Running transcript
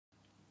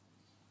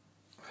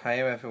Hi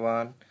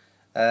everyone.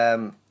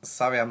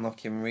 Sorry I'm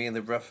looking really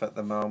rough at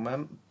the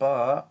moment,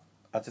 but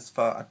I just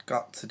thought I'd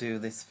got to do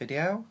this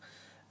video.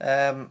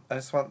 I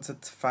just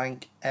wanted to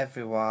thank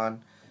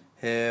everyone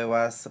who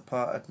has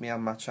supported me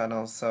on my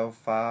channel so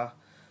far.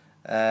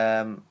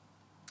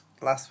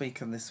 Last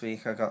week and this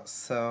week I got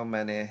so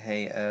many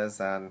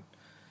haters and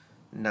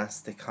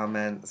nasty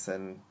comments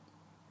and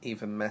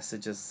even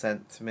messages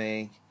sent to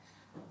me.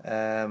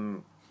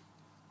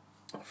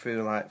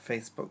 Through like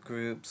Facebook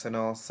groups and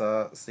all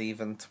sorts,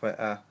 even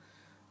Twitter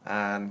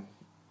and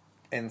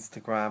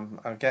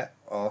Instagram. I get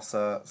all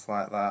sorts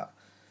like that.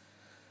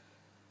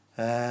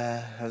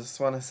 I just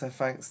want to say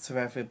thanks to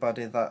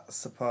everybody that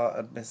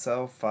supported me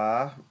so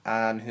far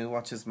and who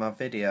watches my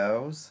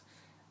videos.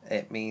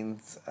 It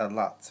means a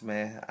lot to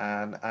me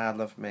and I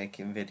love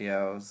making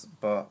videos,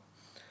 but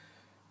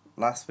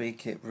last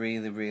week it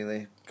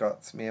really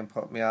got to me and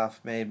put me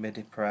off, made me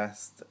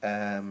depressed.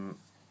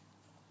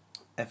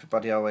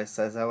 Everybody always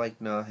says, oh,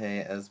 ignore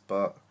haters,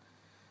 but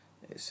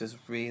it's just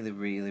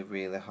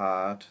really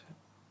hard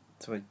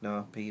to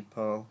ignore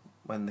people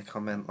when they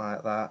comment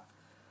like that.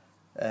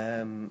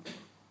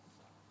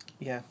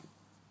 Yeah.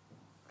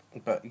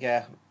 But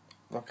yeah,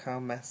 look how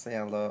messy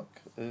I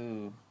look.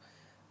 Ooh,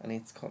 I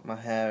need to cut my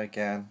hair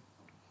again.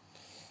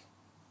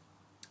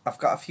 I've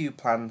got a few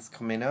plans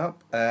coming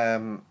up.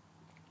 On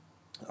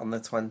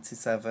the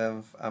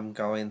 27th, I'm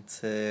going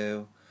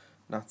to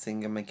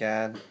Nottingham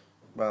again.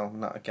 Well,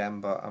 not again,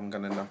 but I'm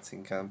going to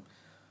Nottingham,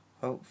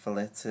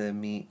 hopefully to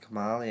meet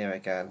Kamalia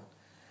again.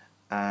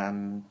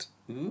 And,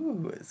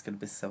 ooh, it's going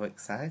to be so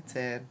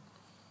exciting.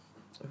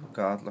 Oh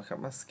god, look at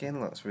my skin,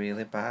 looks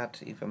really bad,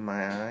 even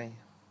my eye.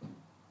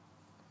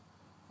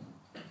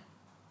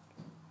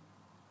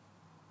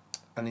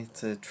 I need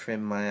to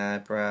trim my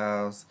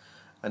eyebrows,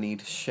 I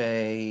need a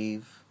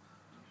shave,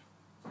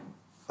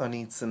 I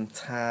need some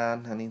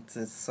tan, I need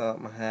to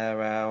sort my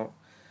hair out.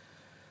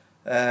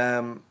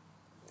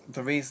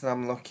 The reason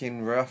I'm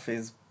looking rough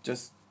is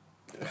just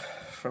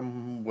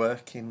from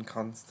working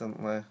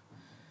constantly.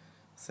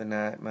 It's a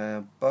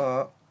nightmare,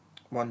 but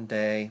one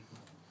day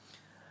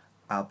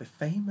I'll be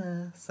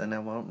famous and I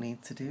won't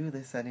need to do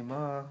this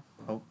anymore,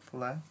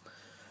 hopefully.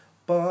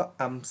 But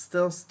I'm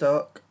still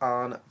stuck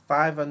on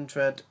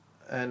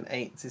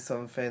 580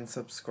 something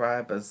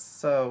subscribers,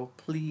 so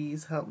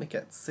please help me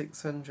get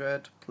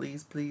 600,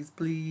 please.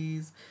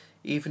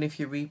 Even if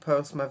you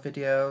repost my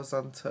videos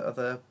onto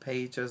other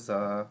pages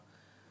or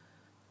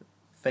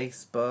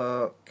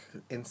Facebook,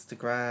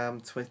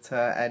 Instagram,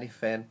 Twitter,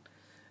 anything,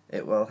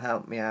 it will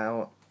help me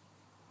out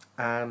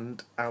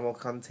and I will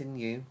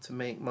continue to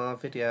make more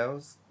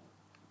videos.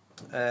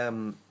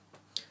 Let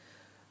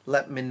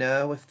me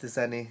know if there's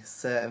any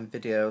certain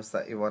videos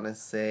that you want to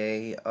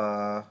see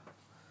or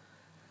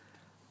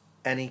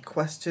any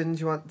questions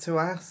you want to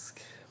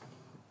ask.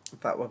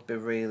 That would be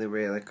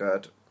really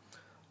good.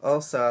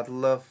 Also, I'd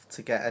love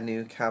to get a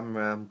new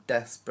camera. I'm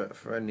desperate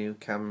for a new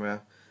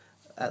camera.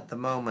 At the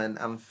moment,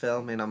 I'm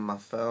filming on my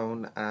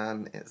phone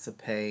and it's a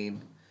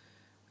pain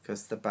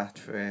because the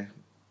battery,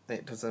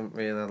 it doesn't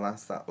really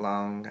last that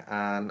long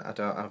and I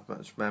don't have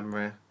much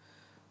memory.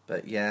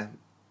 But yeah,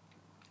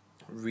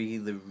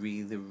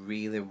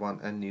 really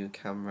want a new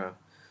camera.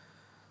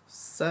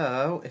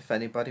 So if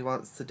anybody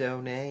wants to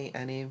donate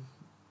any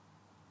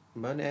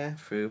money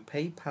through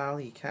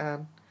PayPal, you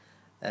can.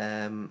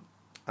 I'm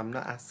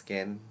not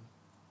asking,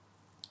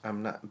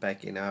 I'm not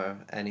begging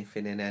or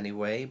anything in any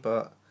way,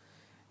 but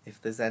if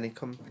there's any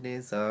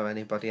companies or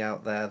anybody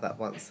out there that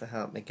wants to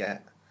help me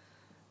get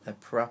a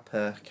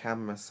proper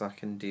camera so I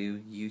can do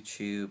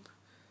YouTube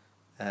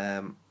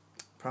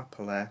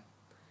properly,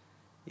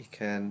 you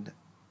can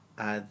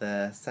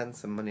either send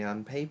some money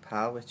on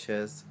PayPal, which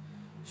is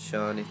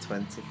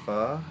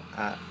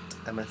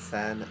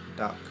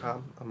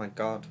shawnee24@msn.com. Oh my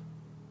god,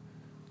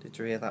 did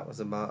you hear that was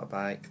a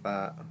motorbike?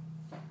 That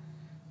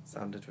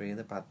sounded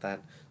really bad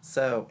then.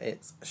 So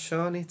it's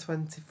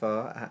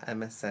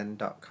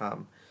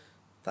shawnee24@msn.com.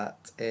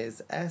 That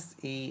is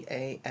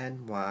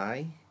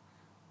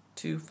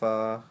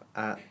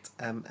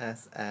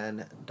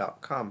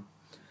SEANY24@msn.com.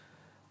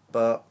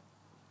 But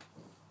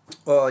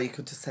or you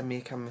could just send me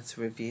a camera to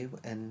review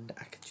and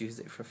I could use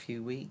it for a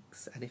few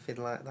weeks, anything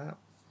like that.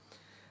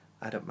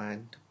 I don't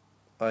mind.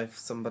 Or if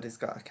somebody's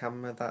got a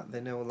camera that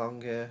they no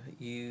longer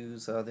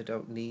use or they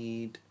don't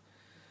need,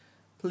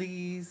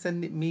 please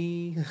send it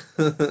me.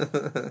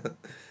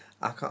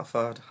 I can't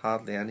afford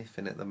hardly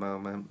anything at the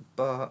moment,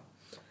 but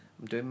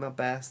I'm doing my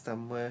best,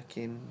 I'm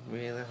working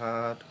really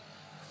hard.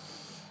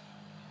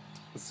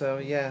 So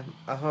yeah,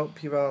 I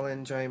hope you're all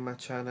enjoying my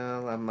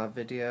channel and my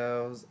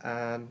videos,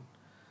 and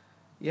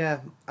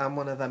yeah, I'm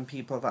one of them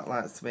people that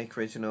likes to make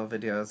original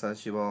videos,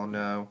 as you all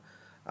know.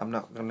 I'm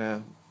not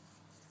gonna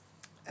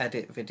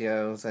edit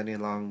videos any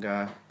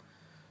longer.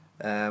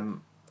 I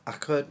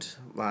could,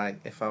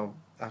 like, if I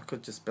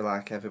could just be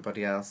like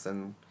everybody else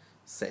and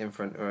sit in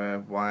front of a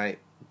white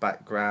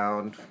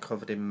background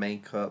covered in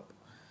makeup,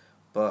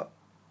 but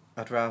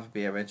I'd rather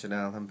be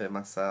original and be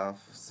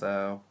myself.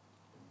 So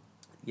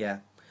yeah,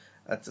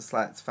 I'd just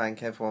like to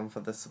thank everyone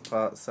for the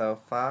support so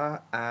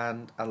far,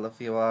 and I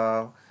love you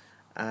all,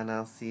 and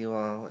I'll see you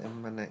all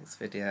in my next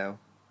video.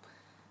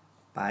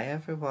 Bye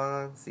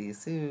everyone, see you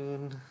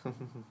soon.